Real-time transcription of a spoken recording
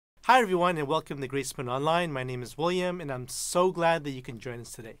Hi, everyone, and welcome to Grace Point Online. My name is William, and I'm so glad that you can join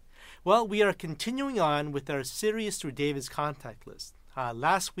us today. Well, we are continuing on with our series through David's contact list.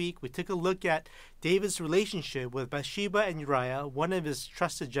 Last week, we took a look at David's relationship with Bathsheba and Uriah, one of his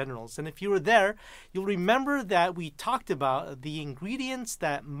trusted generals. And if you were there, you'll remember that we talked about the ingredients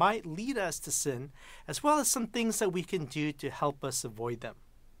that might lead us to sin, as well as some things that we can do to help us avoid them.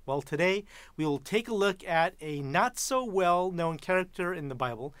 Well, today we will take a look at a not-so-well-known character in the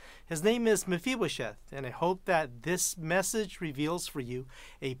Bible. His name is Mephibosheth, and I hope that this message reveals for you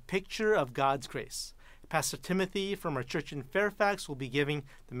a picture of God's grace. Pastor Timothy from our church in Fairfax will be giving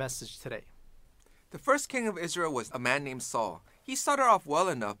the message today. The first king of Israel was a man named Saul. He started off well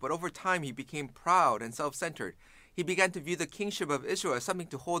enough, but over time he became proud and self-centered. He began to view the kingship of Israel as something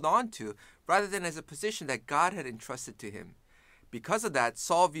to hold on to, rather than as a position that God had entrusted to him. Because of that,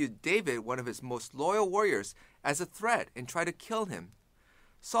 Saul viewed David, one of his most loyal warriors, as a threat and tried to kill him.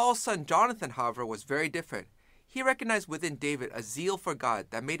 Saul's son Jonathan, however, was very different. He recognized within David a zeal for God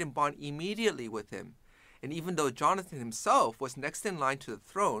that made him bond immediately with him. And even though Jonathan himself was next in line to the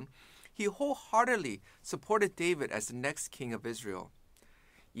throne, he wholeheartedly supported David as the next king of Israel.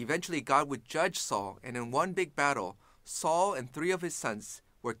 Eventually, God would judge Saul, and in one big battle, Saul and 3 of his sons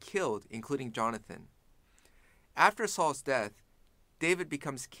were killed, including Jonathan. After Saul's death, David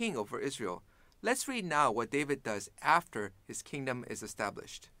becomes king over Israel. Let's read now what David does after his kingdom is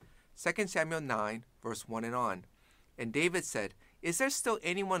established. 2 Samuel 9, verse 1 and on. And David said, "Is there still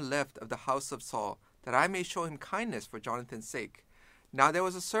anyone left of the house of Saul, that I may show him kindness for Jonathan's sake?" Now there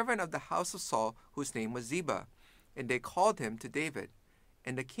was a servant of the house of Saul, whose name was Ziba, and they called him to David.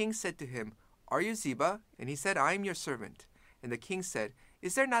 And the king said to him, "Are you Ziba?" And he said, "I am your servant." And the king said,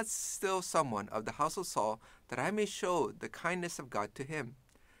 "Is there not still someone of the house of Saul, that I may show the kindness of God to him?"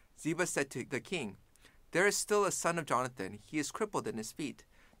 Ziba said to the king, "There is still a son of Jonathan. He is crippled in his feet."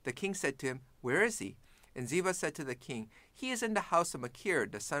 The king said to him, "Where is he?" And Ziba said to the king, "He is in the house of Machir,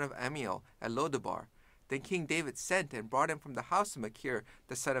 the son of Ammiel, at Lodebar." Then King David sent and brought him from the house of Machir,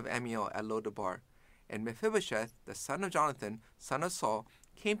 the son of Ammiel, at Lodebar. And Mephibosheth, the son of Jonathan, son of Saul,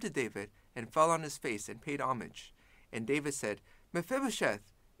 came to David and fell on his face and paid homage. And David said,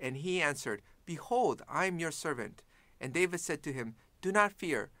 "Mephibosheth." And he answered, "Behold, I am your servant." And David said to him, "Do not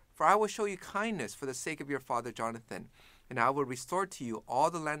fear, for I will show you kindness for the sake of your father Jonathan. And I will restore to you all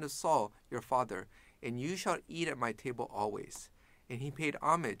the land of Saul your father, and you shall eat at my table always." And he paid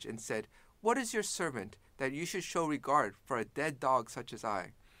homage and said, "What is your servant, that you should show regard for a dead dog such as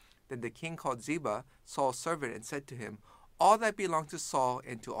I?" Then the king called Ziba, Saul's servant, and said to him, "All that belonged to Saul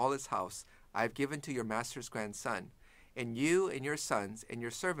and to all his house I have given to your master's grandson. And you and your sons and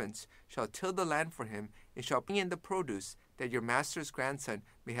your servants shall till the land for him, and shall bring in the produce, that your master's grandson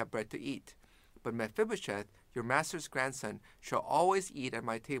may have bread to eat. But Mephibosheth, your master's grandson, shall always eat at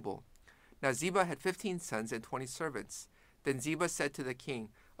my table." Now Ziba had 15 sons and 20 servants. Then Ziba said to the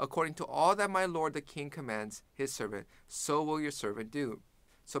king, "According to all that my lord the king commands his servant, so will your servant do."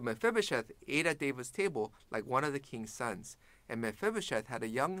 So Mephibosheth ate at David's table like one of the king's sons. And Mephibosheth had a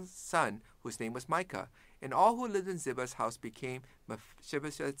young son whose name was Micah. And all who lived in Ziba's house became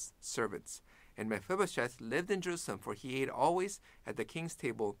Mephibosheth's servants. And Mephibosheth lived in Jerusalem, for he ate always at the king's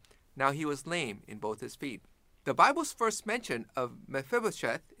table. Now he was lame in both his feet. The Bible's first mention of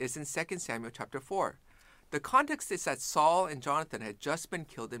Mephibosheth is in 2 Samuel chapter 4. The context is that Saul and Jonathan had just been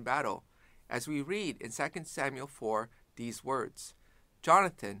killed in battle. As we read in 2 Samuel 4 these words,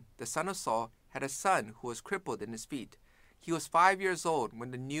 "Jonathan, the son of Saul, had a son who was crippled in his feet. He was 5 years old when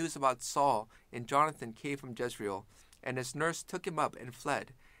the news about Saul and Jonathan came from Jezreel, and his nurse took him up and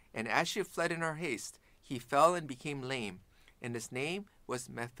fled. And as she fled in her haste, he fell and became lame, and his name was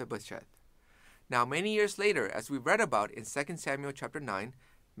Mephibosheth." Now many years later, as we read about in 2 Samuel chapter 9,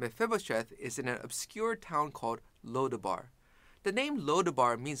 Mephibosheth is in an obscure town called Lodebar. The name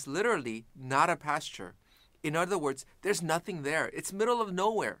Lodebar means literally not a pasture. In other words, there's nothing there. It's middle of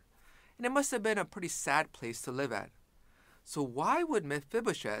nowhere. And it must have been a pretty sad place to live at. So why would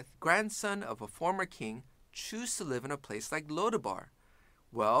Mephibosheth, grandson of a former king, choose to live in a place like Lodebar?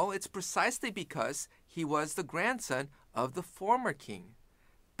 Well, it's precisely because he was the grandson of the former king.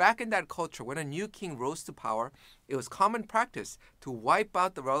 Back in that culture, when a new king rose to power, it was common practice to wipe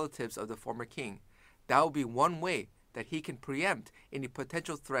out the relatives of the former king. That would be one way that he can preempt any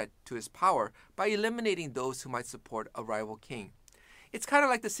potential threat to his power by eliminating those who might support a rival king. It's kind of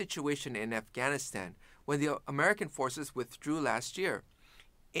like the situation in Afghanistan when the American forces withdrew last year.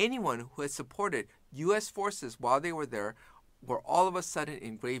 Anyone who had supported U.S. forces while they were there were all of a sudden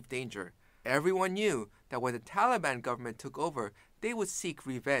in grave danger. Everyone knew that when the Taliban government took over, they would seek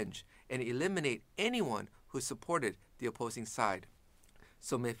revenge and eliminate anyone who supported the opposing side.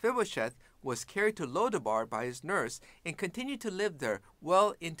 So Mephibosheth was carried to Lodabar by his nurse and continued to live there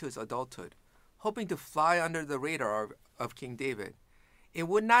well into his adulthood, hoping to fly under the radar of King David. It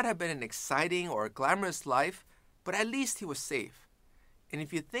would not have been an exciting or glamorous life, but at least he was safe. And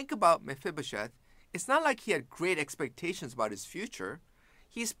if you think about Mephibosheth, it's not like he had great expectations about his future.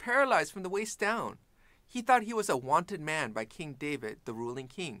 He's paralyzed from the waist down. He thought he was a wanted man by King David, the ruling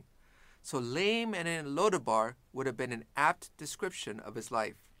king. So lame and in Lodabar would have been an apt description of his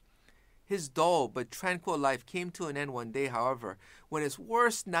life. His dull but tranquil life came to an end one day, however, when his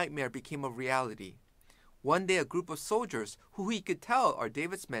worst nightmare became a reality. One day a group of soldiers, who he could tell are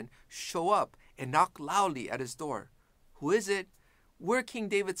David's men, show up and knock loudly at his door. Who is it? We're King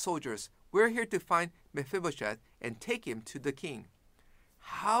David's soldiers. We're here to find Mephibosheth and take him to the king.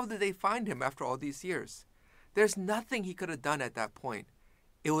 How did they find him after all these years? There's nothing he could have done at that point.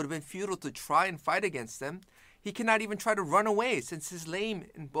 It would have been futile to try and fight against them. He cannot even try to run away since he's lame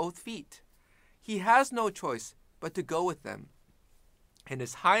in both feet. He has no choice but to go with them. And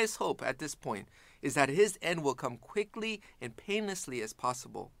his highest hope at this point is that his end will come quickly and painlessly as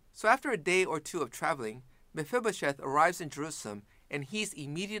possible. So after a day or two of traveling, Mephibosheth arrives in Jerusalem and he's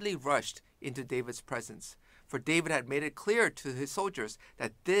immediately rushed into David's presence. For David had made it clear to his soldiers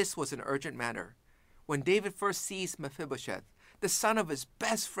that this was an urgent matter. When David first sees Mephibosheth, the son of his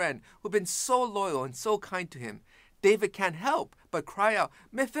best friend who had been so loyal and so kind to him, David can't help but cry out,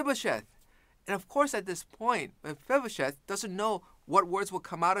 "Mephibosheth!" And of course at this point, Mephibosheth doesn't know what words will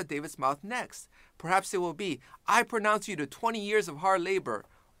come out of David's mouth next. Perhaps it will be, "I pronounce you to 20 years of hard labor,"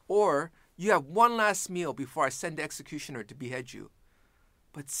 or "You have one last meal before I send the executioner to behead you."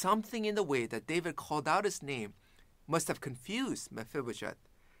 But something in the way that David called out his name must have confused Mephibosheth.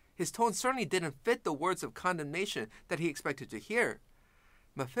 His tone certainly didn't fit the words of condemnation that he expected to hear.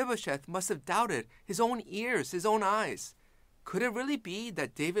 Mephibosheth must have doubted his own ears, his own eyes. Could it really be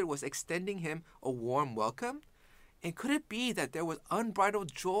that David was extending him a warm welcome? And could it be that there was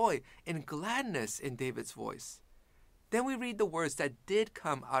unbridled joy and gladness in David's voice? Then we read the words that did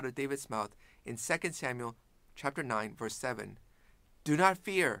come out of David's mouth in 2 Samuel chapter 9, verse 7. "Do not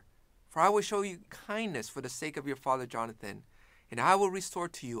fear, for I will show you kindness for the sake of your father Jonathan, and I will restore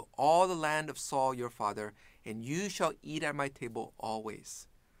to you all the land of Saul your father, and you shall eat at my table always."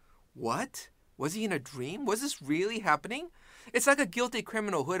 What? Was he in a dream? Was this really happening? It's like a guilty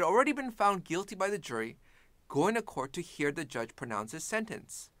criminal who had already been found guilty by the jury, going to court to hear the judge pronounce his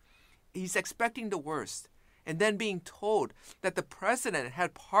sentence. He's expecting the worst, and then being told that the president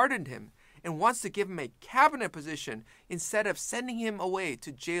had pardoned him and wants to give him a cabinet position instead of sending him away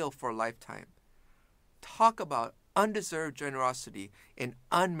to jail for a lifetime. Talk about undeserved generosity and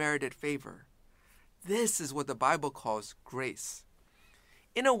unmerited favor. This is what the Bible calls grace.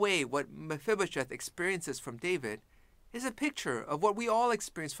 In a way, what Mephibosheth experiences from David is a picture of what we all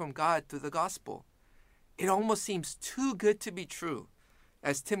experience from God through the gospel. It almost seems too good to be true.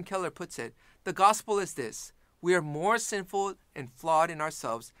 As Tim Keller puts it, the gospel is this: we are more sinful and flawed in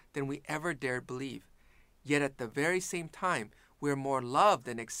ourselves than we ever dared believe. Yet at the very same time, we are more loved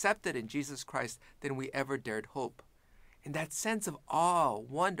and accepted in Jesus Christ than we ever dared hope. And that sense of awe,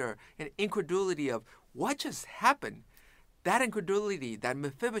 wonder, and incredulity of what just happened, that incredulity that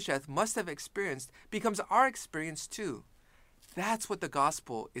Mephibosheth must have experienced becomes our experience too. That's what the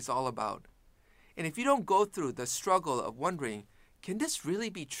gospel is all about. And if you don't go through the struggle of wondering, can this really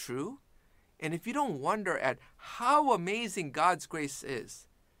be true? And if you don't wonder at how amazing God's grace is,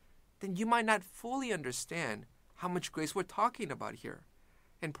 then you might not fully understand how much grace we're talking about here.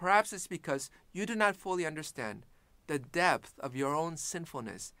 And perhaps it's because you do not fully understand the depth of your own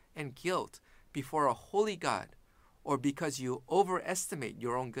sinfulness and guilt before a holy God, or because you overestimate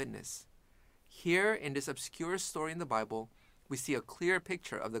your own goodness. Here in this obscure story in the Bible, we see a clear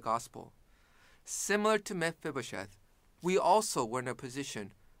picture of the gospel. Similar to Mephibosheth, we also were in a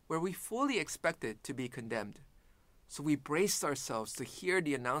position where we fully expected to be condemned. So we braced ourselves to hear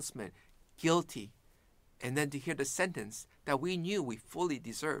the announcement, guilty, and then to hear the sentence that we knew we fully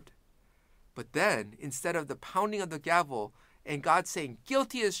deserved. But then, instead of the pounding of the gavel and God saying,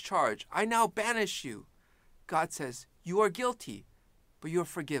 "Guilty as charged, I now banish you," God says, "You are guilty, but you are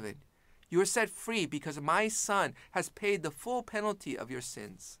forgiven. You are set free because my Son has paid the full penalty of your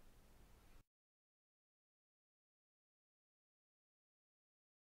sins."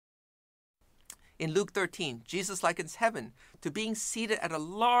 In Luke 13, Jesus likens heaven to being seated at a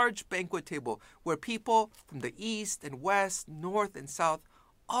large banquet table where people from the east and west, north and south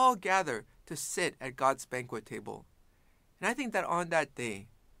all gather to sit at God's banquet table. And I think that on that day,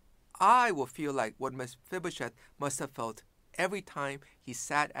 I will feel like what Mephibosheth must have felt every time he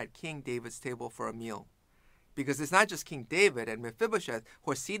sat at King David's table for a meal. because it's not just King David and Mephibosheth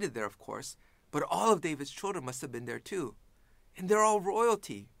who are seated there, of course, but all of David's children must have been there too. And they're all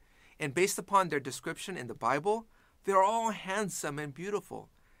royalty. And based upon their description in the Bible, they're all handsome and beautiful.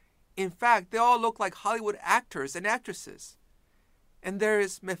 In fact, they all look like Hollywood actors and actresses. And there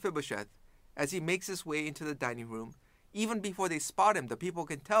is Mephibosheth as he makes his way into the dining room. Even before they spot him, the people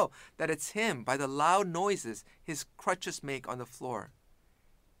can tell that it's him by the loud noises his crutches make on the floor.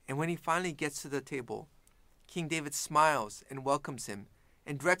 And when he finally gets to the table, King David smiles and welcomes him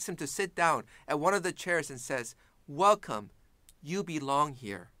and directs him to sit down at one of the chairs and says, "Welcome, you belong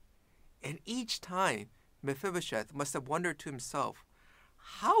here." And each time, Mephibosheth must have wondered to himself,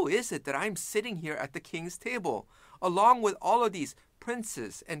 how is it that I'm sitting here at the king's table, along with all of these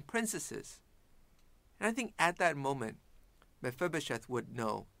princes and princesses? And I think at that moment, Mephibosheth would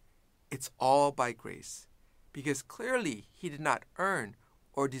know it's all by grace, because clearly he did not earn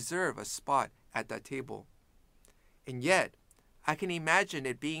or deserve a spot at that table. And yet, I can imagine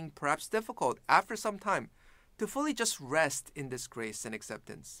it being perhaps difficult after some time to fully just rest in this grace and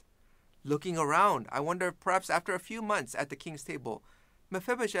acceptance. Looking around, I wonder if perhaps after a few months at the king's table,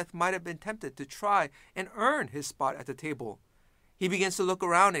 Mephibosheth might have been tempted to try and earn his spot at the table. He begins to look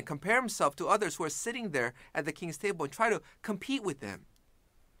around and compare himself to others who are sitting there at the king's table and try to compete with them.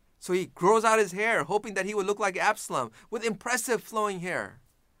 So he grows out his hair, hoping that he would look like Absalom with impressive flowing hair.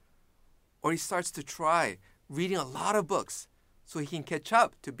 Or he starts to try reading a lot of books so he can catch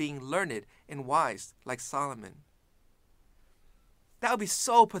up to being learned and wise like Solomon. That would be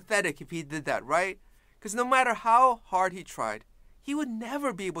so pathetic if he did that, right? Because no matter how hard he tried, he would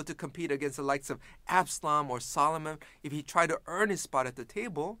never be able to compete against the likes of Absalom or Solomon if he tried to earn his spot at the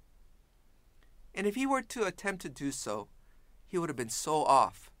table. And if he were to attempt to do so, he would have been so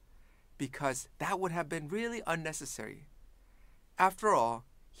off, because that would have been really unnecessary. After all,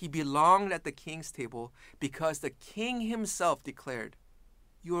 he belonged at the king's table because the king himself declared,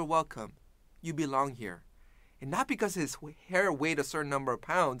 "You are welcome. You belong here." And not because his hair weighed a certain number of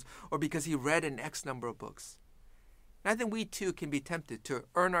pounds or because he read an X number of books. And I think we too can be tempted to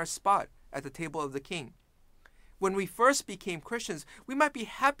earn our spot at the table of the king. When we first became Christians, we might be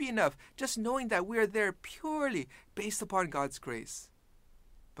happy enough just knowing that we are there purely based upon God's grace.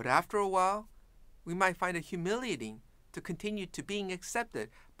 But after a while, we might find it humiliating to continue to being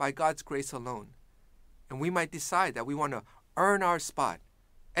accepted by God's grace alone. And we might decide that we want to earn our spot,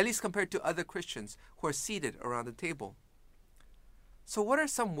 at least compared to other Christians who are seated around the table. So what are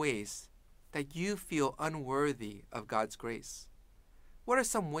some ways that you feel unworthy of God's grace? What are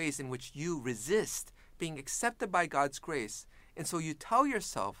some ways in which you resist being accepted by God's grace, and so you tell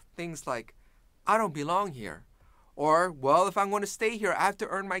yourself things like, "I don't belong here," or, "Well, if I'm going to stay here, I have to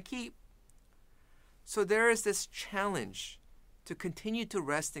earn my keep"? So there is this challenge to continue to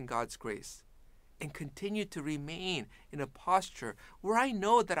rest in God's grace and continue to remain in a posture where I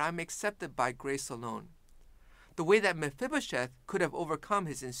know that I'm accepted by grace alone. The way that Mephibosheth could have overcome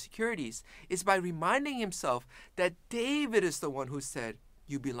his insecurities is by reminding himself that David is the one who said,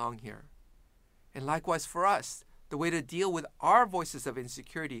 "You belong here." And likewise for us, the way to deal with our voices of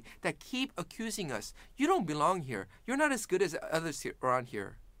insecurity that keep accusing us, "You don't belong here, you're not as good as others around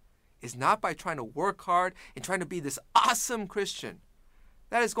here," is not by trying to work hard and trying to be this awesome Christian.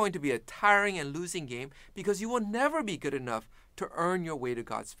 That is going to be a tiring and losing game because you will never be good enough to earn your way to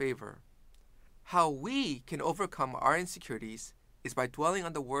God's favor. How we can overcome our insecurities is by dwelling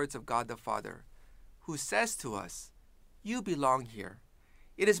on the words of God the Father, who says to us, "You belong here."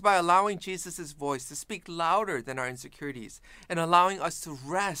 It is by allowing Jesus' voice to speak louder than our insecurities and allowing us to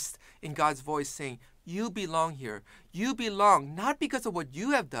rest in God's voice saying, "You belong here. You belong not because of what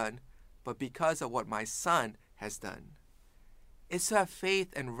you have done, but because of what my Son has done." It's to have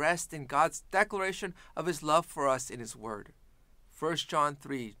faith and rest in God's declaration of His love for us in His Word. 1 John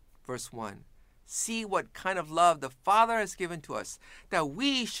 3, verse 1. "See what kind of love the Father has given to us, that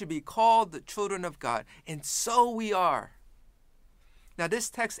we should be called the children of God, and so we are." Now this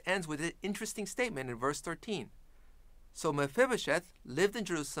text ends with an interesting statement in verse 13. "So Mephibosheth lived in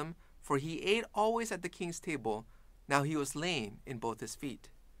Jerusalem, for he ate always at the king's table. Now he was lame in both his feet."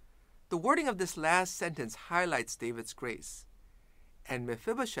 The wording of this last sentence highlights David's grace. And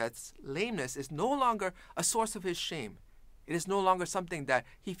Mephibosheth's lameness is no longer a source of his shame. It is no longer something that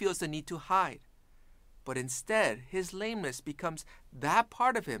he feels the need to hide. But instead, his lameness becomes that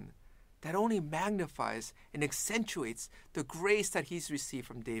part of him that only magnifies and accentuates the grace that he's received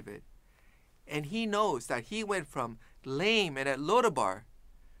from David. And he knows that he went from lame and at Lodabar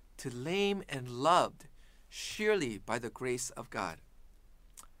to lame and loved, surely by the grace of God.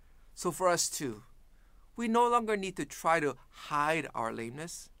 So for us too, we no longer need to try to hide our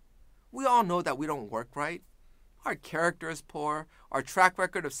lameness. We all know that we don't work right. Our character is poor. Our track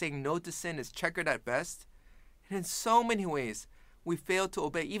record of saying no to sin is checkered at best. And in so many ways, we fail to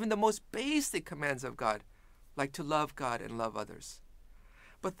obey even the most basic commands of God, like to love God and love others.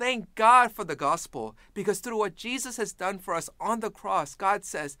 But thank God for the gospel, because through what Jesus has done for us on the cross, God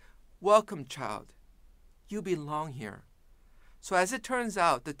says, "Welcome, child. You belong here." So as it turns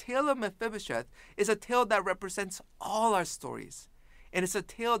out, the tale of Mephibosheth is a tale that represents all our stories. And it's a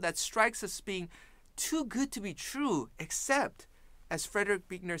tale that strikes us being too good to be true, except, as Frederick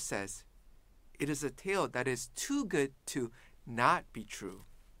Buechner says, it is a tale that is too good to not be true.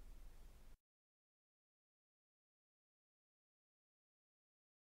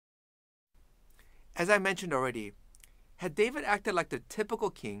 As I mentioned already, had David acted like the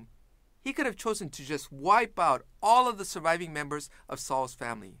typical king, he could have chosen to just wipe out all of the surviving members of Saul's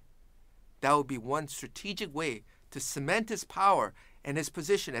family. That would be one strategic way to cement his power and his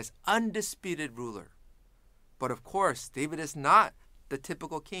position as undisputed ruler. But of course, David is not the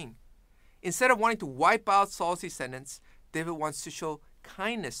typical king. Instead of wanting to wipe out Saul's descendants, David wants to show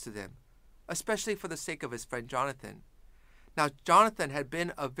kindness to them, especially for the sake of his friend Jonathan. Now, Jonathan had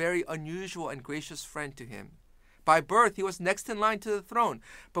been a very unusual and gracious friend to him. By birth, he was next in line to the throne.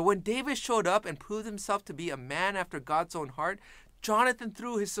 But when David showed up and proved himself to be a man after God's own heart, Jonathan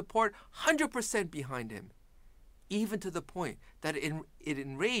threw his support 100% behind him, even to the point that it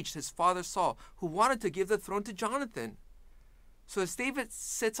enraged his father Saul, who wanted to give the throne to Jonathan. So as David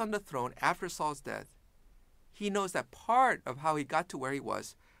sits on the throne after Saul's death, he knows that part of how he got to where he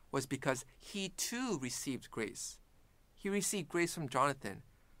was because he too received grace. He received grace from Jonathan,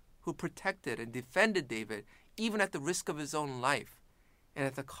 who protected and defended David even at the risk of his own life and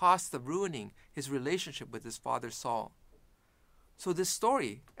at the cost of ruining his relationship with his father Saul. So this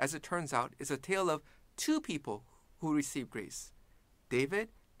story, as it turns out, is a tale of two people who received grace, David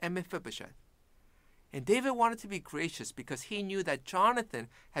and Mephibosheth. And David wanted to be gracious because he knew that Jonathan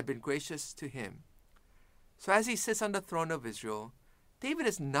had been gracious to him. So as he sits on the throne of Israel, David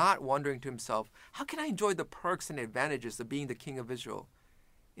is not wondering to himself, how can I enjoy the perks and advantages of being the king of Israel?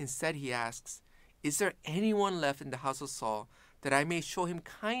 Instead, he asks, is there anyone left in the house of Saul that I may show him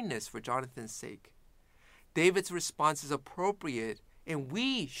kindness for Jonathan's sake? David's response is appropriate, and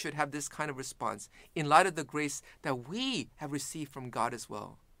we should have this kind of response in light of the grace that we have received from God as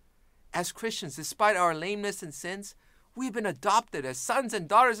well. As Christians, despite our lameness and sins, we've been adopted as sons and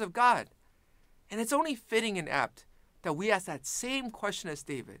daughters of God. And it's only fitting and apt that we ask that same question as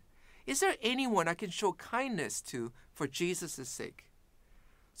David. Is there anyone I can show kindness to for Jesus' sake?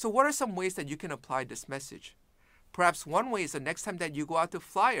 So what are some ways that you can apply this message? Perhaps one way is the next time that you go out to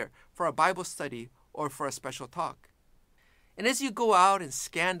flyer for a Bible study or for a special talk. And as you go out and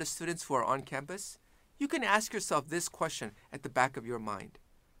scan the students who are on campus, you can ask yourself this question at the back of your mind.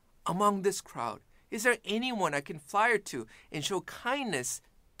 Among this crowd, is there anyone I can flyer to and show kindness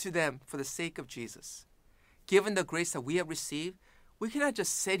to them for the sake of Jesus? Given the grace that we have received, we cannot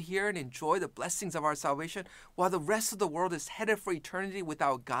just sit here and enjoy the blessings of our salvation while the rest of the world is headed for eternity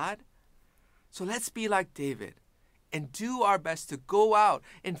without God. So let's be like David and do our best to go out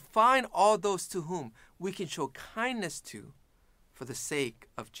and find all those to whom we can show kindness to for the sake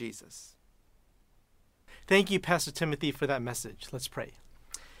of Jesus. Thank you, Pastor Timothy, for that message. Let's pray.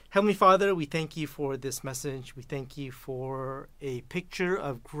 Heavenly Father, we thank you for this message. We thank you for a picture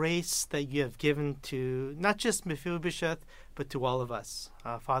of grace that you have given to not just Mephibosheth, but to all of us.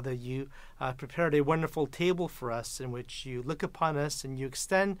 Father, you prepared a wonderful table for us in which you look upon us and you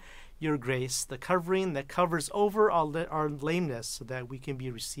extend your grace, the covering that covers over our lameness so that we can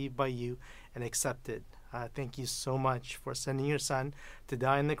be received by you and accepted. Thank you so much for sending your Son to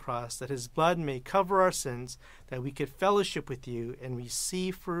die on the cross, that his blood may cover our sins, that we could fellowship with you and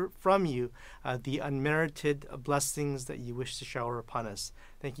receive from you the unmerited blessings that you wish to shower upon us.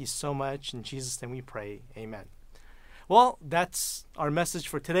 Thank you so much. In Jesus' name we pray. Amen. Well, that's our message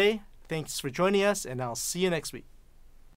for today. Thanks for joining us, and I'll see you next week.